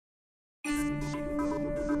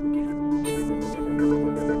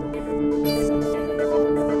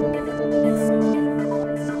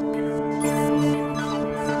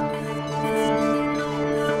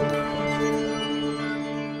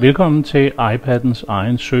Velkommen til iPadens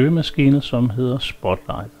egen søgemaskine, som hedder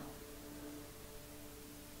Spotlight.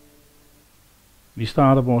 Vi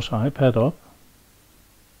starter vores iPad op.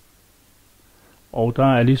 Og der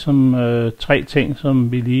er ligesom tre ting,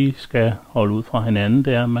 som vi lige skal holde ud fra hinanden.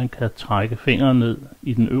 Det er, at man kan trække fingeren ned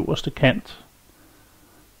i den øverste kant.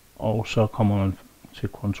 Og så kommer man til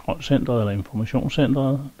kontrolcentret eller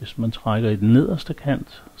informationscentret. Hvis man trækker i den nederste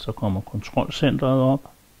kant, så kommer kontrolcentret op.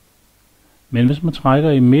 Men hvis man trækker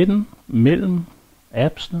i midten mellem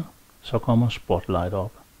appsene, så kommer Spotlight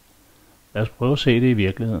op. Lad os prøve at se det i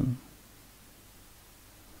virkeligheden.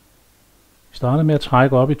 Vi starter med at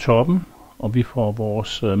trække op i toppen, og vi får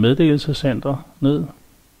vores meddelelsescenter ned.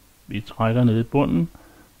 Vi trækker ned i bunden,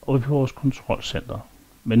 og vi får vores kontrolcenter.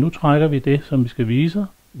 Men nu trækker vi det, som vi skal vise,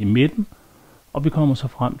 i midten, og vi kommer så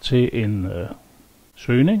frem til en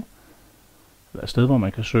søgning, eller et sted, hvor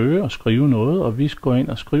man kan søge og skrive noget, og vi går ind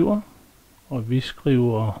og skriver. Og vi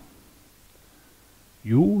skriver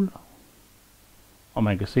jul, og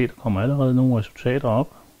man kan se, at der kommer allerede nogle resultater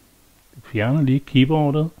op. Vi fjerner lige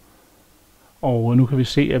keyboardet, og nu kan vi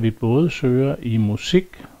se, at vi både søger i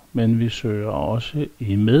musik, men vi søger også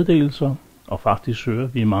i meddelelser, og faktisk søger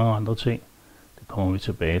vi i mange andre ting. Det kommer vi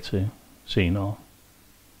tilbage til senere.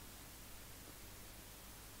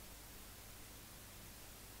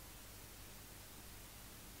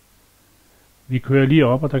 Vi kører lige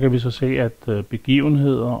op, og der kan vi så se, at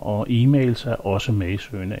begivenheder og e-mails er også med i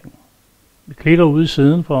søgningen. Vi klikker ude i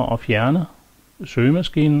siden for at fjerne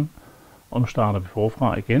søgemaskinen, og nu starter vi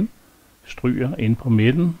forfra igen. Stryger ind på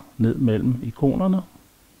midten, ned mellem ikonerne.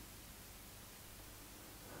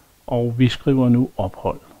 Og vi skriver nu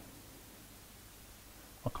ophold.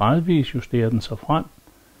 Og gradvist justerer den sig frem.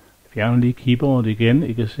 Fjerner lige keyboardet igen.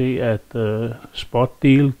 I kan se, at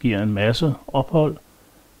spot-del giver en masse ophold.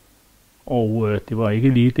 Og det var ikke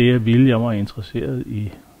lige det, jeg ville. Jeg var interesseret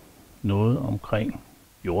i noget omkring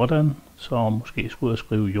Jordan, så måske skulle jeg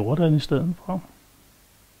skrive Jordan i stedet for.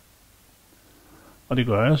 Og det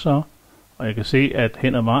gør jeg så. Og jeg kan se, at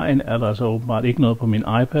hen ad vejen er der altså åbenbart ikke noget på min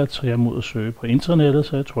iPad, så jeg må ud og søge på internettet,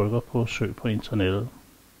 så jeg trykker på søg på internettet.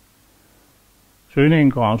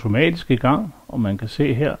 Søgningen går automatisk i gang, og man kan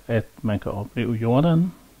se her, at man kan opleve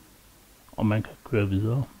Jordan, og man kan køre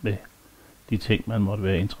videre med de ting, man måtte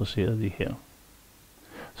være interesseret i her.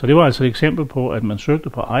 Så det var altså et eksempel på, at man søgte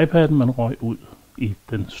på iPad'en, man røg ud i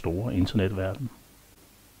den store internetverden.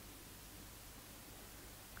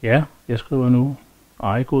 Ja, jeg skriver nu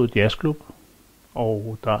God Jazzklub,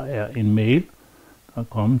 og der er en mail, der er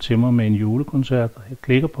kommet til mig med en julekoncert, og jeg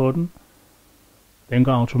klikker på den. Den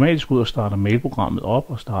går automatisk ud og starter mailprogrammet op,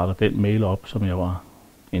 og starter den mail op, som jeg var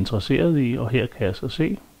interesseret i, og her kan jeg så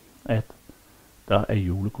se, at der er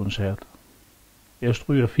julekoncert. Jeg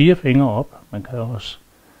stryger 4 fingre op. Man kan også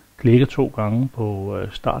klikke 2 gange på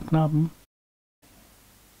startknappen.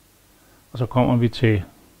 Og så kommer vi til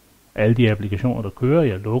alle de applikationer, der kører.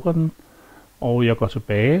 Jeg lukker den, og jeg går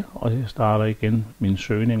tilbage, og jeg starter igen min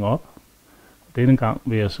søgning op. Denne gang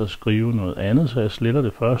vil jeg så skrive noget andet, så jeg sletter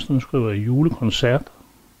det første. Nu skriver jeg julekoncert.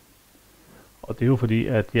 Og det er jo fordi,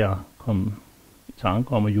 at jeg kom i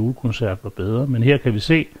tanke om, at julekoncert var bedre. Men her kan vi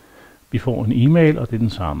se, vi får en e-mail, og det er den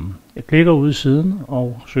samme. Jeg klikker ud i siden,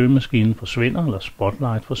 og søgemaskinen forsvinder, eller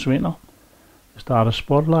Spotlight forsvinder. Jeg starter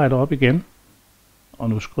Spotlight op igen, og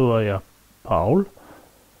nu skriver jeg Paul.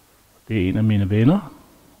 Det er en af mine venner,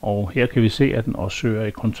 og her kan vi se, at den også søger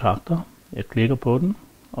i kontakter. Jeg klikker på den,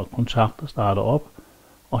 og kontakter starter op,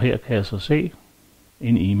 og her kan jeg så se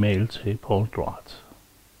en e-mail til Paul Drat.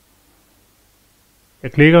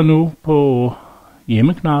 Jeg klikker nu på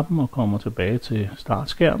hjemmeknappen og kommer tilbage til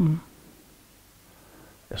startskærmen.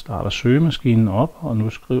 Jeg starter søgemaskinen op, og nu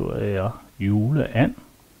skriver jeg juleand.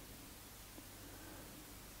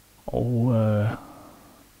 Og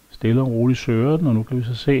stille og roligt søger den, og nu kan vi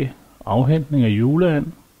så se afhentning af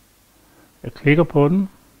juleand. Jeg klikker på den,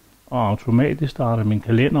 og automatisk starter min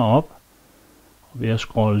kalender op. Og ved at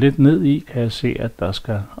scrolle lidt ned i, kan jeg se, at der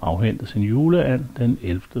skal afhentes en juleand den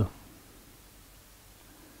 11.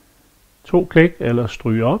 2 klik eller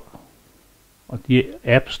stryge op. Og de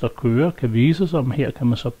apps, der kører, kan vise sig, om her kan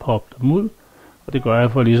man så poppe dem ud. Og det gør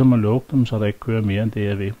jeg for ligesom at lukke dem, så der ikke kører mere end det,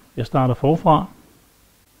 jeg vil. Jeg starter forfra.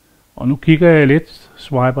 Og nu kigger jeg lidt,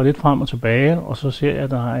 swiper lidt frem og tilbage, og så ser jeg,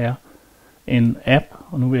 at der er en app.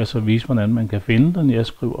 Og nu vil jeg så vise, hvordan man kan finde den. Jeg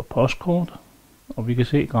skriver postkort, og vi kan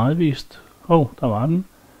se gradvist. Der var den.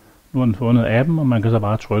 Nu har den fundet appen, og man kan så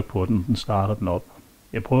bare trykke på den. Den starter den op.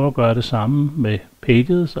 Jeg prøver at gøre det samme med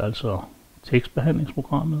Pages, altså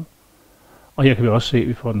tekstbehandlingsprogrammet. Og her kan vi også se, at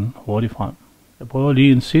vi får den hurtigt frem. Jeg prøver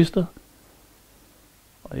lige en sidste,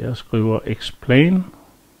 og jeg skriver explain.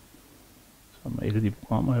 som er et af de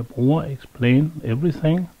programmer, jeg bruger, Explain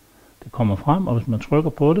Everything. Det kommer frem, og hvis man trykker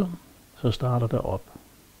på det, så starter det op.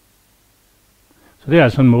 Så det er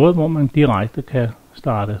altså en måde, hvor man direkte kan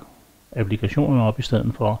starte applikationen op, i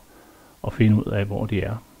stedet for at finde ud af, hvor de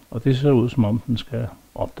er. Og det ser ud, som om den skal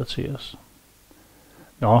opdateres.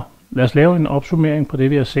 Nå, lad os lave en opsummering på det,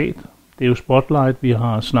 vi har set. Det er jo Spotlight, vi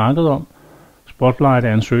har snakket om. Spotlight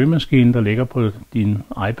er en søgemaskine, der ligger på din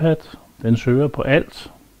iPad. Den søger på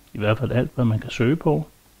alt, i hvert fald alt, hvad man kan søge på.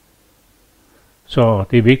 Så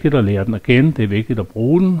det er vigtigt at lære den at kende, det er vigtigt at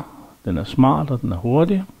bruge den. Den er smart, og den er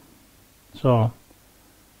hurtig. Så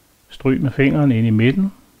stryg med fingeren ind i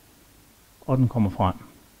midten, og den kommer frem.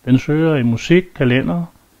 Den søger i musik, kalender,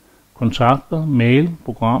 kontakter, mail,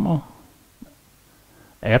 programmer,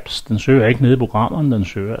 apps. Den søger ikke nede i programmerne, den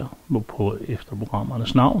søger på efter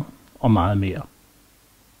programmernes navn og meget mere.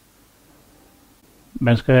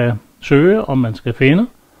 Man skal søge, og man skal finde,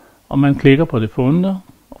 og man klikker på det fundne,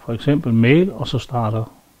 for eksempel mail, og så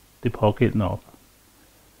starter det pågældende op.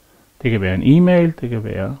 Det kan være en e-mail, det kan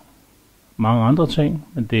være mange andre ting,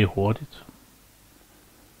 men det er hurtigt.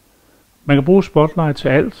 Man kan bruge Spotlight til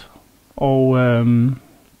alt, og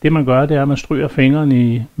det man gør, det er, at man stryger fingeren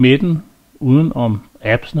i midten uden om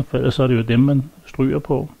appsene, for ellers er det jo dem, man stryger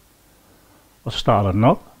på. Og så starter den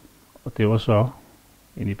op, og det var så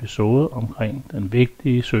en episode omkring den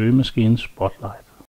vigtige søgemaskine Spotlight.